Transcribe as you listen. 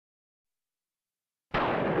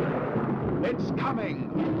It's coming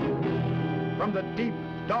from the deep,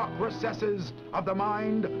 dark recesses of the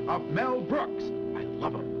mind of Mel Brooks. I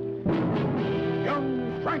love him.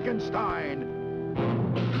 Young Frankenstein.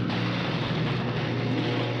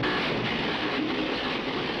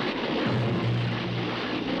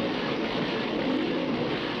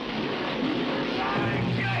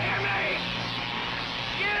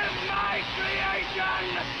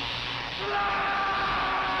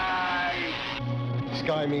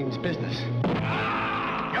 Sky means business.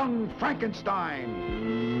 Young Frankenstein.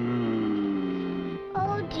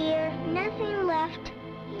 Oh dear, nothing left.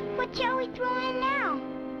 What shall we throw in now?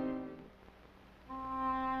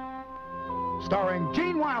 Starring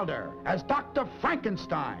Gene Wilder as Dr.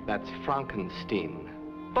 Frankenstein. That's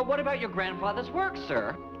Frankenstein. But what about your grandfather's work,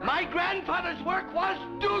 sir? My grandfather's work was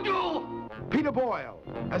doo-doo! Peter Boyle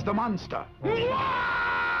as the monster.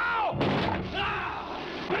 Wow!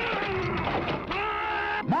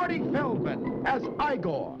 Marty Feldman as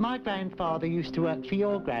Igor. My grandfather used to work for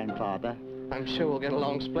your grandfather. I'm sure we'll get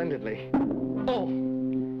along splendidly. Oh,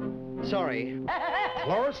 sorry.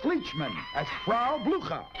 Cloris Leachman as Frau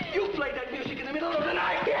Blucher. You played that music in the middle of the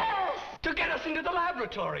night? Yes! To get us into the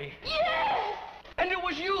laboratory. Yes! And it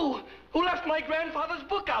was you who left my grandfather's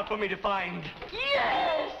book out for me to find.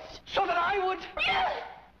 Yes! So that I would... Yes!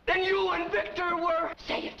 Then you and Victor were...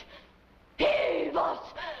 Say it. He was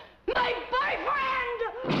my boyfriend!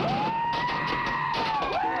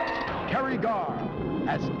 Kerry Garr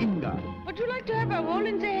as Inga. Would you like to have a roll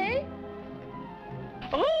in the hay?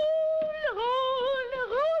 Roll, roll,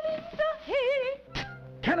 roll in the hay.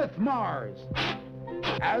 Kenneth Mars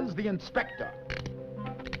as the inspector.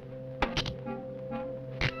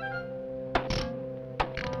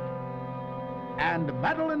 And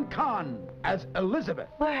Madeline Kahn as Elizabeth.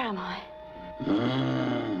 Where am I?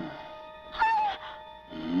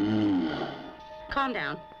 Calm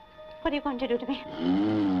down. What are you going to do to me?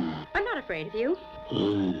 I'm not afraid of you.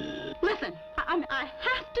 Listen, I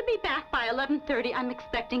have to be back by 11:30. I'm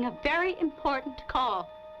expecting a very important call.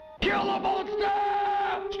 Kill the monster!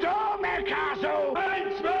 Storm the castle!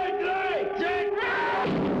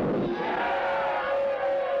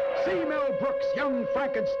 See Mel Brooks' Young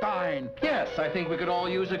Frankenstein. Yes, I think we could all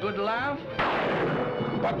use a good laugh.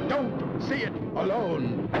 But don't see it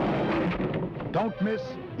alone. Don't miss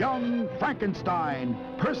Young Frankenstein,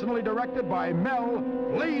 personally directed by Mel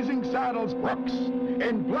Blazing Saddles Brooks,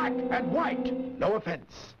 in black and white. No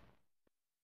offense.